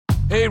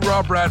Hey,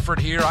 Rob Bradford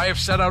here. I have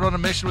set out on a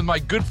mission with my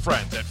good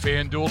friends at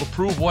FanDuel to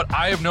prove what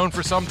I have known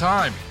for some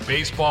time.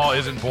 Baseball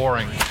isn't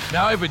boring.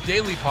 Now I have a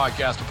daily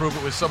podcast to prove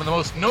it with some of the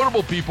most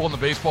notable people in the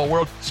baseball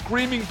world,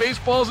 screaming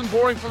baseball isn't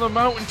boring from the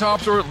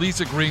mountaintops, or at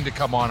least agreeing to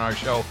come on our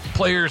show.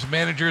 Players,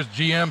 managers,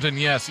 GMs, and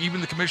yes, even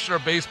the commissioner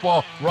of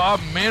baseball, Rob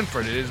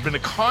Manfred. It has been a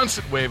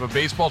constant wave of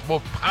baseball's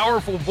most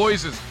powerful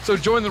voices. So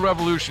join the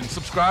revolution.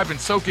 Subscribe and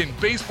soak in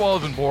Baseball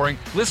Isn't Boring.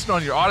 Listen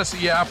on your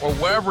Odyssey app or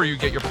wherever you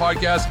get your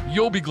podcasts.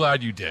 You'll be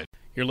glad you did.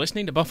 You're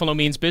listening to Buffalo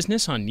Means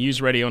Business on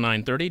News Radio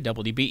 930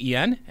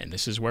 WBEN, and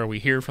this is where we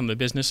hear from the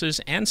businesses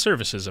and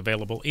services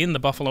available in the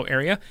Buffalo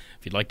area.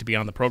 If you'd like to be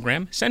on the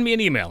program, send me an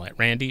email at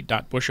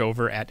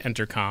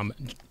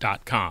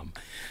randy.bushover@entercom.com.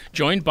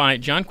 Joined by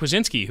John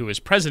Kwasinski, who is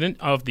president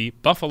of the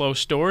Buffalo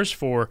stores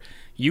for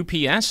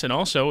UPS, and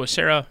also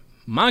Sarah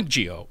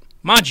Maggio,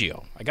 I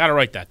got it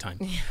right that time.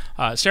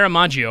 Sarah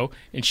Maggio,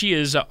 and she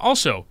is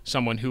also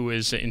someone who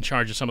is in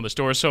charge of some of the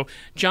stores. So,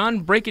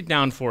 John, break it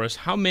down for us.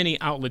 How many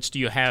outlets do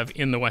you have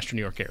in the Western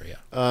New York area?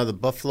 The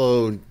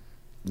Buffalo,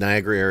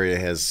 Niagara area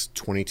has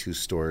 22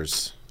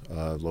 stores,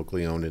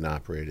 locally owned and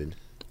operated.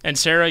 And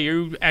Sarah,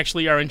 you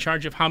actually are in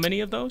charge of how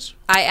many of those?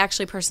 I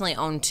actually personally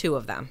own 2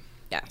 of them,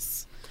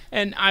 yes.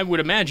 And I would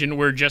imagine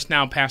we're just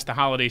now past the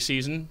holiday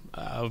season.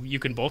 You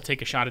can both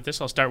take a shot at this.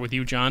 I'll start with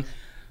you, John.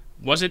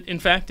 Was it, in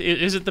fact,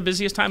 is it the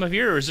busiest time of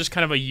year, or is this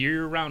kind of a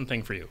year-round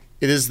thing for you?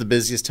 It is the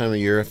busiest time of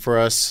year for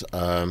us.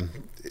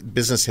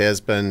 Business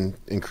has been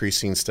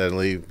increasing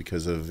steadily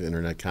because of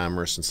internet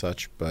commerce and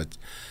such, but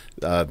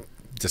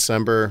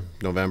December,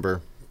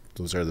 November,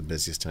 those are the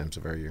busiest times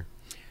of our year.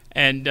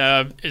 And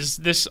is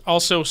this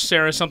also,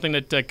 Sarah, something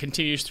that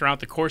continues throughout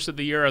the course of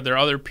the year? Are there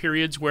other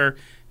periods where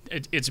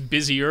it's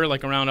busier,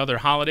 like around other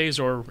holidays,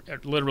 or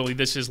literally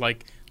this is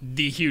like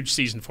the huge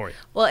season for you?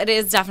 Well, it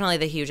is definitely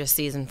the hugest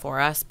season for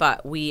us,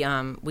 but we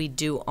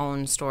do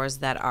own stores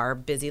that are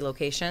busy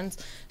locations,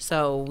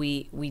 so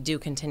we do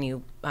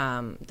continue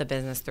the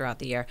business throughout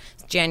the year.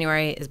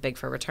 January is big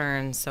for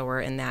returns, so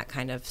we're in that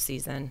kind of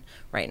season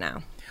right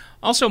now.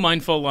 Also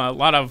mindful, a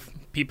lot of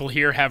people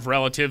here have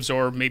relatives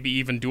or maybe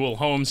even dual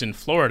homes in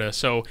Florida.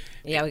 So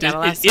yeah, we got a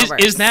lot of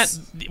suburbs. Is that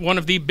one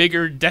of the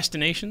bigger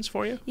destinations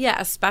for you? Yeah,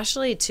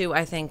 especially too,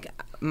 I think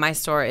my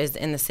store is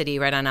in the city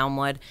right on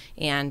Elmwood,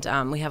 and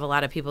we have a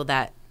lot of people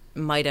that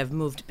might have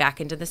moved back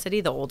into the city,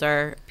 the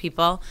older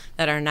people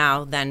that are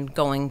now then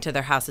going to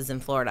their houses in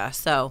Florida.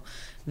 So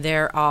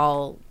they're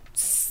all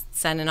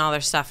sending all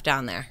their stuff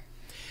down there.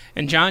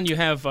 And John, you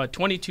have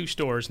 22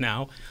 stores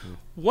now.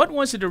 What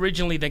was it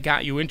originally that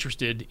got you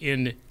interested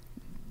in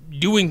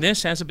doing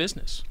this as a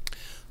business?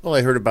 Well,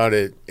 I heard about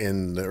it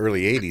in the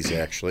early 80s,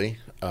 actually,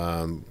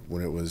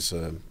 when it was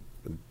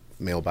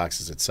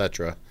mailboxes,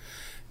 etc.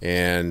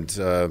 And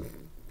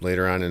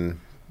later on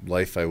in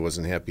life, I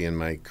wasn't happy in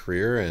my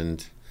career,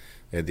 and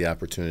I had the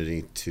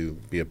opportunity to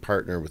be a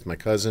partner with my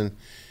cousin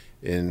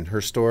in her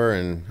store,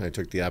 and I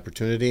took the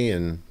opportunity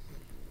and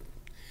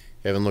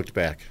haven't looked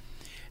back.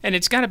 And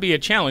it's got to be a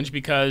challenge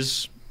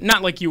because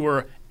not like you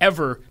were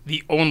ever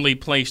the only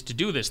place to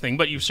do this thing,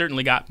 but you've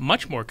certainly got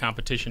much more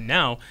competition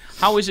now.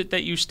 How is it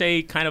that you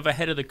stay kind of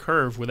ahead of the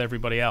curve with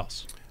everybody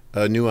else?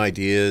 New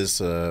ideas.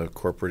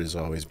 Corporate is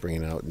always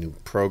bringing out new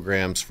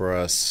programs for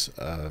us.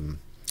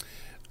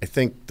 I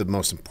think the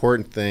most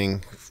important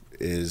thing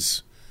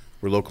is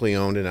we're locally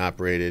owned and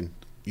operated,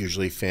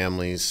 usually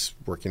families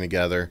working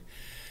together,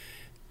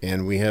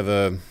 and we have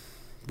a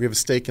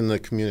stake in the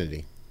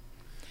community.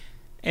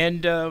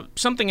 And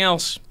something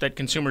else that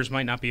consumers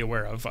might not be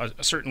aware of,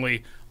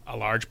 certainly a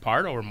large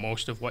part or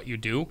most of what you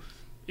do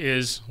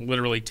is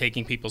literally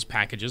taking people's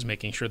packages,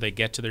 making sure they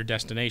get to their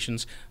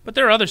destinations. But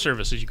there are other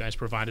services you guys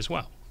provide as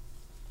well.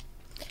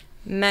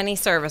 Many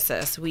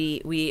services.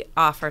 We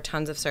offer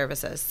tons of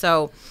services.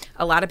 So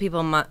a lot of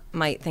people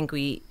might think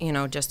we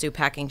just do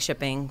packing,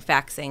 shipping,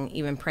 faxing,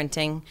 even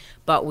printing,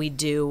 but we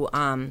do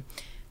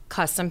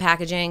custom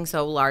packaging,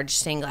 so large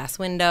stained glass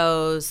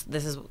windows.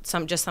 This is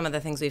some of the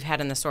things we've had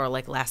in the store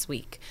like last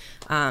week.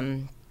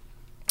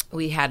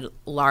 We had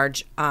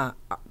large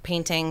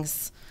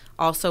paintings.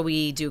 Also,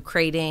 we do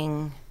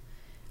crating,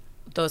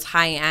 those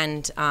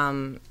high-end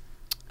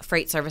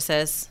freight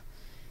services.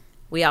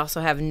 We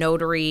also have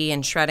notary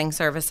and shredding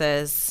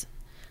services.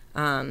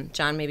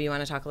 John, maybe you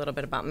want to talk a little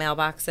bit about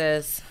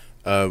mailboxes.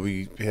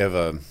 We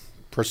have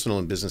personal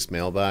and business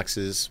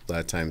mailboxes. A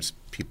lot of times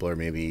people are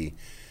maybe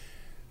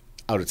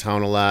out of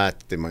town a lot.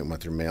 They might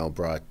want their mail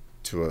brought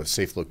to a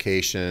safe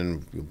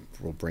location.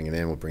 We'll bring it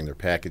in. We'll bring their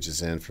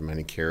packages in from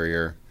any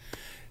carrier,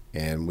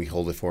 and we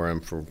hold it for them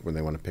for when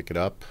they want to pick it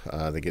up.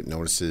 They get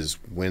notices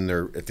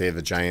if they have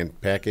a giant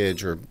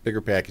package or a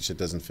bigger package that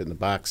doesn't fit in the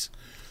box.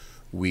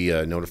 We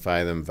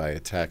notify them via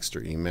text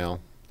or email.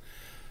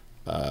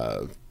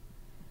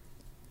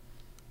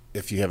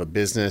 If you have a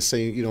business,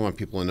 say you don't want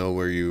people to know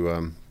where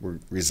you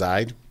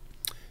reside,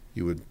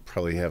 you would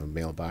probably have a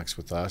mailbox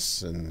with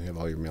us and have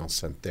all your mail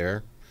sent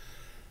there.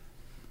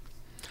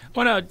 I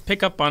want to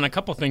pick up on a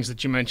couple things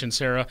that you mentioned,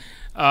 Sarah.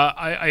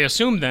 I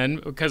assume then,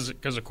 because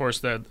of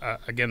course,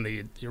 again,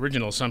 the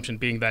original assumption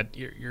being that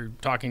you're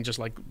talking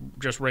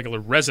just regular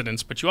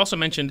residents, but you also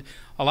mentioned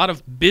a lot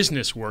of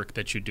business work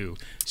that you do.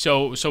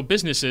 So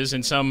businesses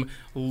and some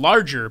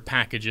larger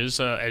packages,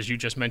 as you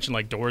just mentioned,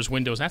 like doors,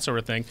 windows, that sort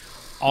of thing,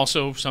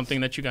 also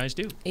something that you guys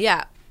do.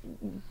 Yeah.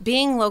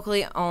 Being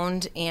locally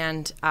owned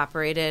and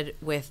operated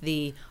with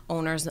the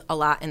owners a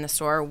lot in the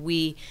store,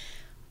 we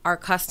are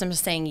accustomed to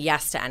saying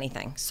yes to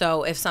anything.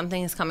 So if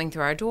something is coming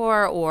through our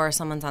door or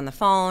someone's on the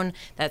phone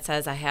that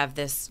says, I have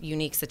this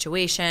unique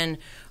situation,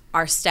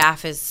 our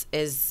staff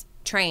is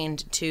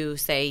trained to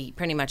say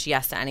pretty much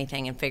yes to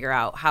anything and figure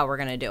out how we're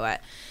going to do it.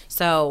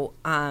 So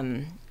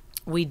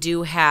we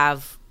do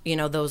have,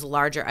 those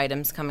larger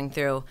items coming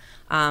through.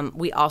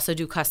 We also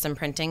do custom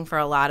printing for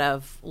a lot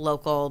of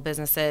local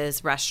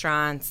businesses,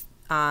 restaurants,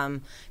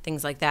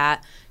 things like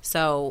that.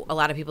 So a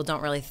lot of people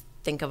don't really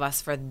think of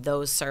us for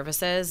those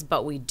services,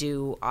 but we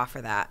do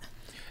offer that.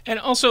 And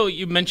also,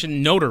 you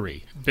mentioned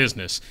notary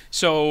business.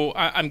 So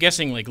I'm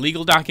guessing like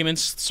legal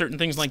documents, certain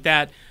things like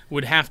that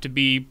would have to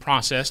be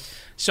processed.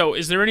 So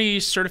is there any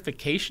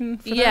certification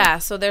for that? Yeah,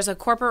 so there's a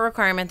corporate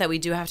requirement that we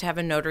do have to have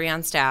a notary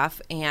on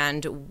staff.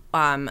 And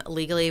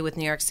legally with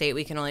New York State,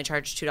 we can only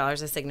charge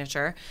 $2 a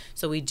signature.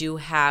 So we do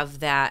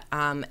have that,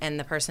 and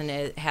the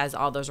person has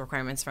all those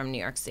requirements from New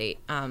York State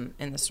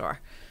in the store.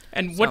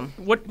 And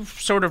what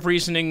sort of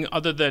reasoning,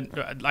 other than,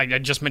 like I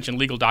just mentioned,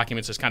 legal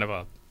documents is kind of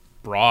a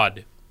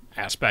broad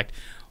aspect.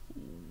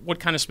 What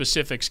kind of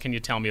specifics can you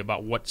tell me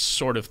about what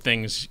sort of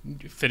things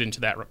fit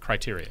into that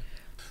criteria?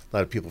 A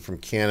lot of people from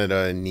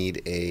Canada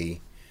need a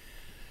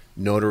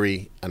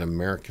notary on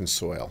American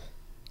soil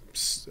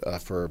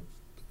for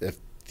if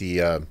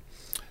the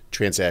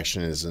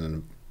transaction is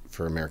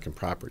for American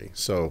property.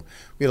 So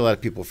we had a lot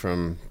of people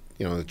from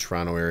the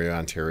Toronto area,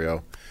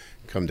 Ontario,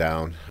 come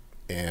down,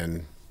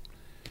 and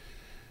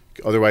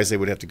otherwise they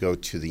would have to go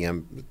to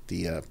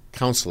the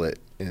consulate,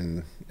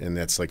 and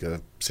that's like a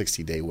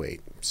 60-day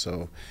wait.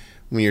 So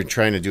when you're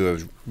trying to do a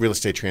real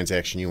estate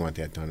transaction, you want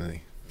that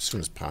done as soon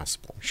as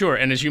possible. Sure,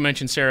 and as you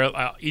mentioned,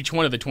 Sarah, each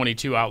one of the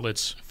 22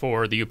 outlets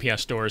for the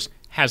UPS stores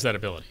has that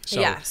ability. So,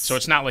 yes. So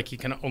it's not like you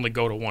can only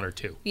go to one or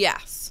two.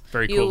 Yes.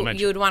 Very cool to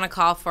mention. You would want to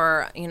call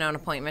for an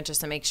appointment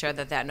just to make sure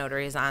that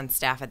notary is on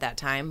staff at that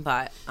time,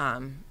 but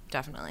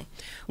definitely.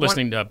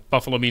 Listening to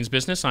Buffalo Means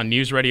Business on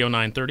News Radio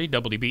 930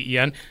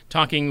 WBEN,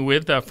 talking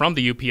with, from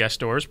the UPS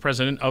stores,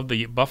 president of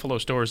the Buffalo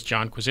stores,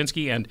 John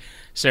Kwasinski, and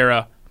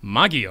Sarah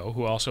Maggio,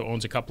 who also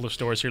owns a couple of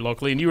stores here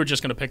locally. And you were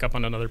just going to pick up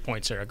on another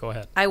point, Sarah. Go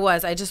ahead.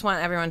 I just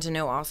want everyone to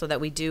know also that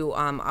we do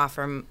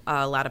offer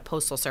a lot of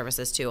postal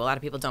services, too. A lot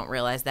of people don't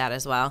realize that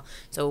as well.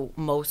 So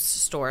most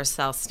stores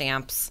sell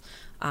stamps,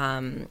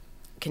 can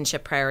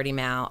ship priority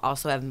mail,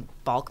 also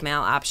have bulk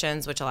mail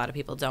options, which a lot of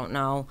people don't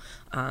know.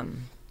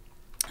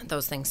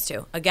 Those things,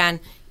 too. Again,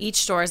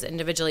 each store is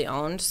individually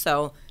owned,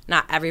 so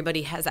not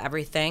everybody has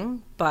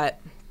everything, but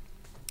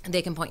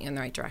they can point you in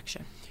the right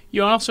direction.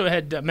 You also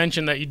had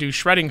mentioned that you do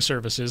shredding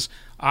services.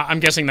 I'm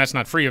guessing that's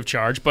not free of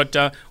charge, but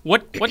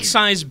what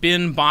size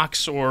bin,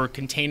 box, or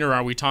container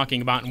are we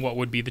talking about, and what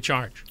would be the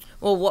charge?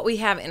 Well, what we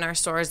have in our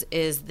stores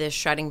is the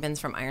shredding bins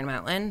from Iron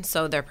Mountain.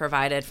 So they're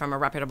provided from a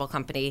reputable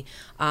company,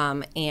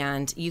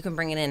 and you can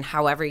bring it in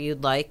however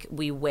you'd like.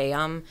 We weigh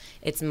them.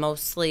 It's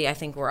mostly, I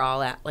think we're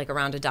all at like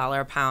around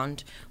 $1 a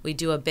pound. We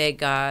do a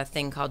big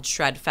thing called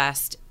Shred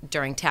Fest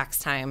during tax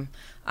time,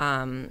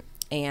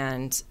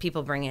 and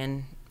people bring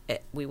in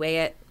it. We weigh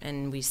it,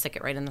 and we stick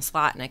it right in the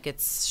slot, and it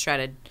gets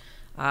shredded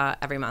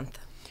every month.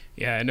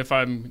 Yeah, and if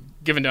I'm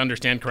given to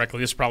understand correctly,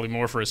 this is probably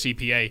more for a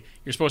CPA.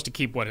 You're supposed to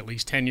keep, at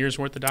least 10 years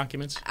worth of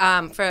documents?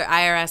 For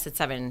IRS, it's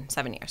 7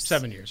 years.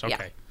 7 years,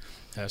 okay.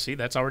 Yeah. See,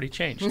 that's already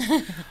changed.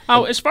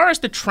 As far as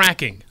the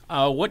tracking,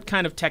 what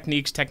kind of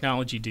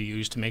technology do you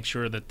use to make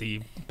sure that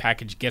the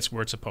package gets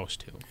where it's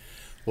supposed to?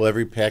 Well,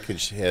 every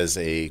package has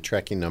a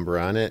tracking number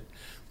on it,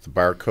 the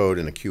barcode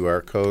and a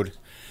QR code.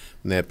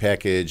 When that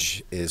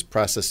package is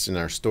processed in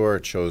our store,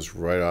 it shows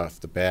right off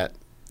the bat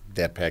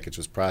that package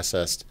was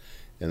processed,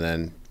 and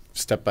then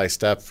step by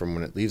step from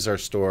when it leaves our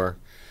store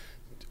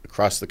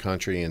across the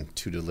country and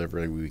to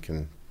delivery, we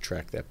can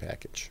track that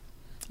package.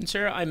 And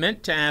Sarah, I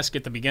meant to ask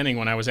at the beginning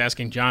when I was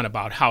asking John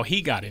about how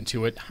he got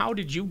into it. How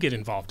did you get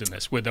involved in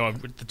this with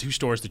the two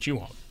stores that you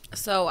own?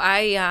 So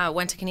I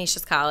went to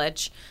Canisius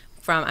College.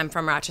 I'm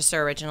from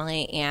Rochester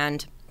originally,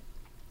 and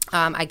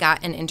I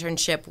got an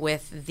internship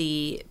with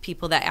the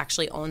people that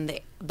actually own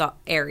the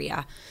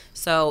area.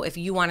 So if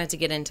you wanted to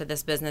get into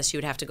this business, you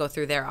would have to go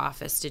through their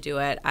office to do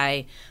it.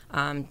 I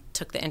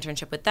took the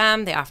internship with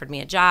them. They offered me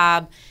a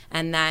job,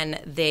 and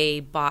then they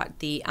bought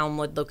the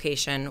Elmwood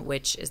location,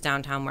 which is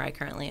downtown where I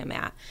currently am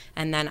at.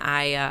 And then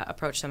I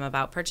approached them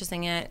about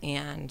purchasing it,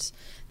 and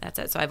that's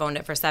it. So I've owned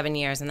it for 7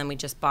 years, and then we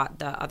just bought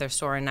the other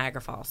store in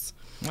Niagara Falls.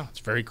 Oh, it's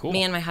very cool.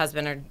 Me and my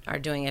husband are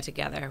doing it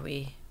together.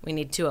 We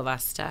need two of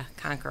us to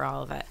conquer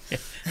all of it.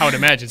 I would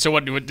imagine. So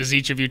what does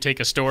each of you take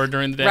a store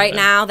during the day? Right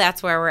now,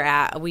 that's where we're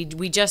at. We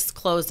just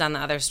closed on the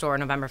other store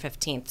November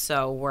 15th,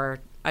 so we're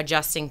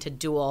adjusting to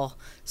dual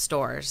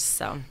stores.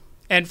 So.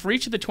 And for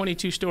each of the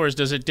 22 stores,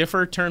 does it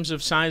differ in terms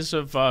of size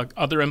of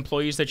other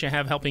employees that you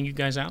have helping you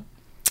guys out?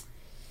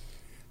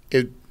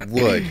 It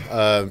would.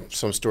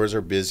 Some stores are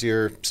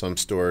busier. Some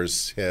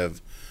stores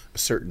have a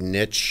certain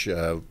niche.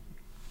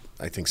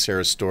 I think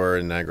Sarah's store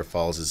in Niagara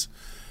Falls is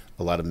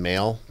a lot of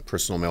mail,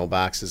 personal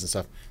mailboxes and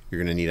stuff. You're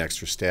going to need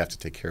extra staff to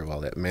take care of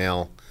all that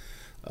mail.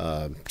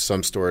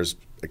 Some stores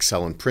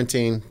excel in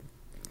printing.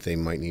 They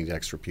might need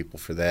extra people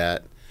for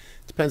that.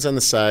 Depends on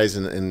the size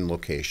and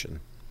location.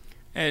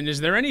 And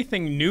is there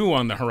anything new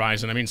on the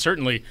horizon? I mean,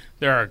 certainly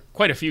there are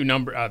quite a few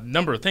number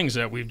of things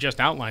that we've just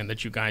outlined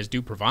that you guys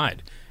do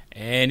provide.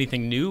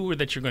 Anything new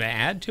that you're going to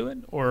add to it,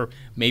 or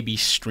maybe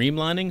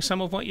streamlining some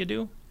of what you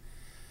do?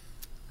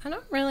 I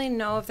don't really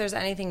know if there's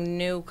anything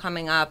new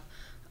coming up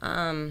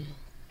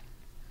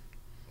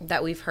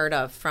that we've heard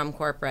of from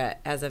corporate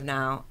as of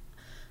now.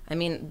 I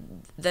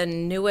mean, the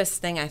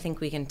newest thing I think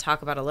we can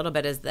talk about a little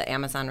bit is the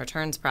Amazon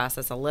returns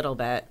process a little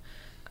bit.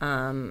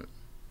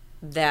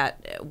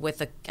 That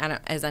with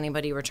has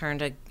anybody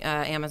returned a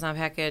Amazon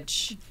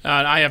package?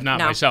 I have not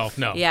myself,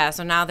 no. Yeah,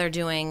 so now they're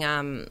doing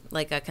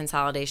like a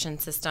consolidation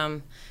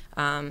system.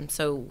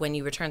 So when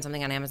you return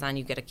something on Amazon,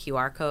 you get a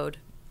QR code,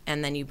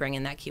 and then you bring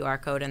in that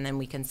QR code, and then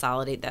we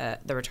consolidate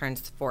the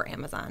returns for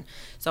Amazon.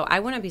 So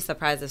I wouldn't be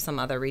surprised if some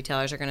other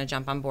retailers are going to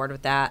jump on board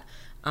with that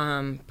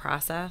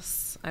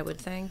process, I would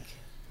think.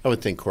 I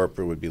would think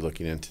corporate would be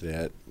looking into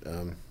that.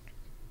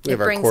 We It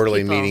have our brings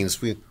quarterly people.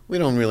 meetings. We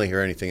don't really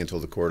hear anything until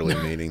the quarterly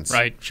meetings.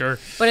 Right, sure.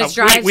 But it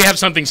drives- we have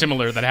something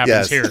similar that happens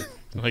Yes. here,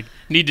 like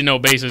need to know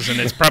basis, and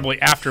it's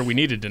probably after we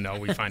needed to know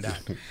we find out.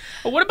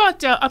 Well, what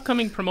about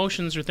upcoming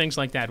promotions or things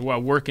like that?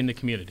 Work in the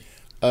community.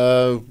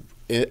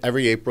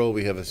 Every April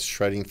we have a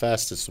shredding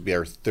fest. This will be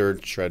our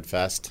third Shred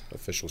Fest,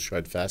 official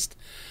Shred Fest.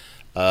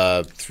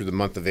 Through the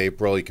month of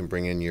April, you can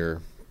bring in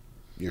your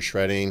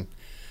shredding.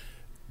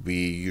 We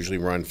usually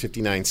run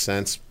 59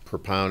 cents per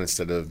pound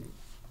instead of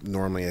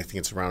normally I think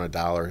it's around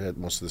 $1 at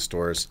most of the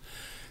stores.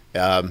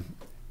 And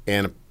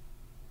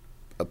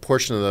a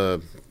portion of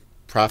the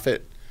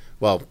profit,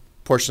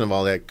 portion of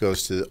all that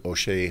goes to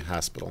O'Shea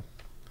Hospital.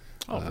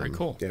 Oh, very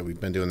cool. Yeah, we've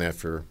been doing that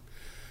for a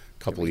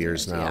couple of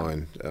years now, yeah.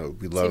 and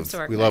we Seems to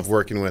work love nice.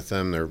 working with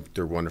them.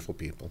 They're wonderful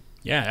people.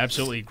 Yeah,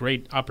 absolutely.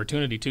 Great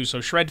opportunity, too. So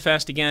Shred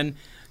Fest, again,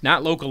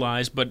 not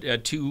localized, but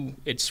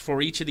it's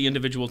for each of the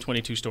individual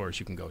 22 stores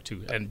you can go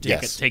to and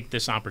Yes. take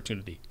this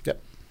opportunity.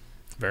 Yep.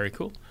 Very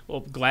cool. Well,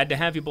 glad to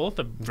have you both.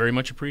 I very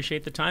much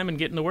appreciate the time and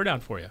getting the word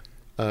out for you.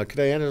 Could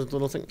I add a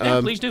little thing?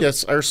 Yeah, please do.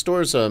 Yes, our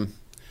stores,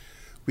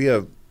 we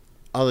have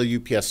all the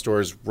UPS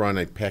stores run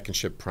a pack and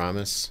ship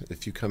promise.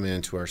 If you come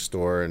into our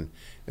store and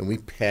we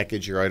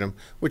package your item,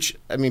 which,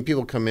 I mean,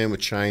 people come in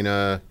with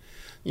China,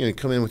 you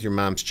come in with your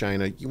mom's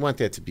China, you want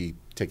that to be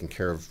taken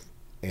care of,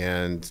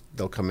 and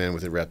they'll come in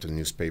with it wrapped in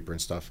newspaper and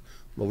stuff.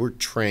 Well, we're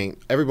trained,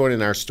 everyone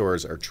in our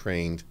stores are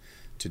trained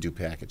to do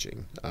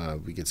packaging.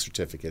 We get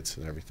certificates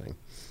and everything.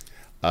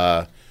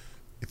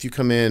 If you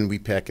come in, we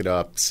pack it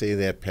up, say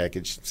that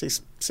package,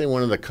 say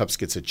one of the cups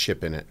gets a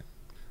chip in it.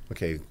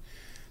 Okay,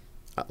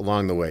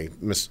 along the way,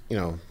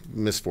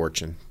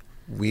 misfortune.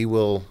 We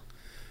will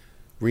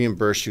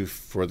reimburse you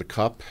for the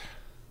cup,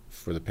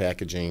 for the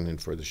packaging,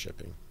 and for the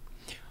shipping.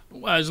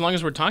 Well, as long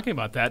as we're talking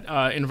about that,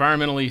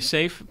 environmentally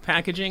safe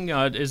packaging,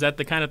 is that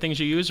the kind of things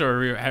you use,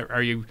 or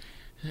are you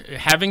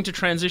having to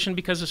transition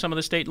because of some of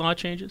the state law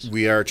changes?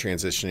 We are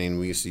transitioning.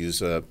 We used to use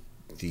the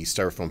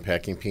styrofoam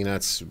packing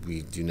peanuts.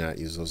 We do not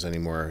use those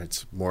anymore.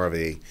 It's more of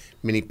a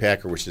mini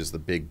packer, which is the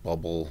big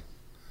bubble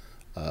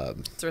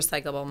It's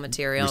recyclable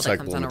material that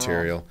comes on a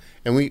roll.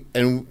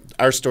 And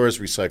our stores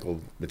recycle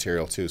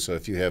material too. So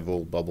if you have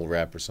old bubble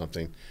wrap or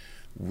something,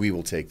 we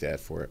will take that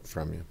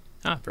from you.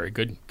 Very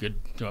good. Good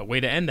way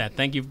to end that.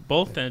 Thank you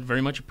both, and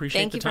very much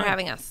appreciate Thank the you time. for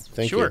having us.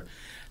 Thank Sure. you.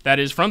 That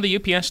is from the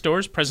UPS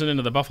stores, president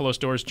of the Buffalo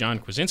stores, John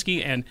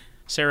Kwasinski, and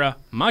Sarah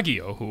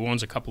Maggio, who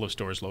owns a couple of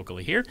stores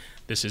locally here.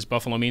 This is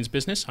Buffalo Means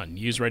Business on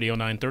News Radio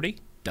 930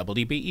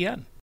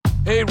 WBEN.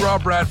 Hey,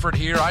 Rob Bradford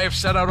here. I have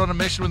set out on a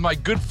mission with my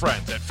good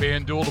friends at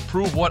FanDuel to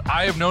prove what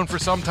I have known for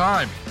some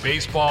time.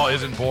 Baseball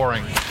isn't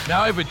boring.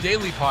 Now I have a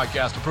daily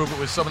podcast to prove it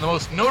with some of the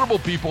most notable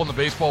people in the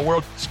baseball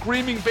world,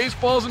 screaming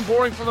baseball isn't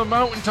boring from the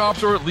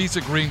mountaintops, or at least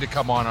agreeing to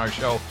come on our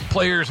show.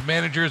 Players,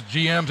 managers,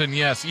 GMs, and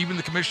yes, even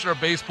the commissioner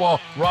of baseball,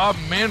 Rob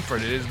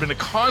Manfred. It has been a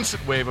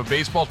constant wave of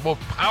baseball's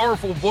most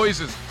powerful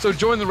voices. So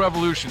join the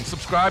revolution.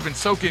 Subscribe and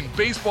soak in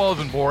Baseball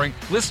Isn't Boring.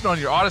 Listen on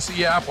your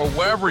Odyssey app or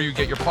wherever you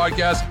get your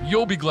podcasts.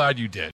 You'll be glad you did.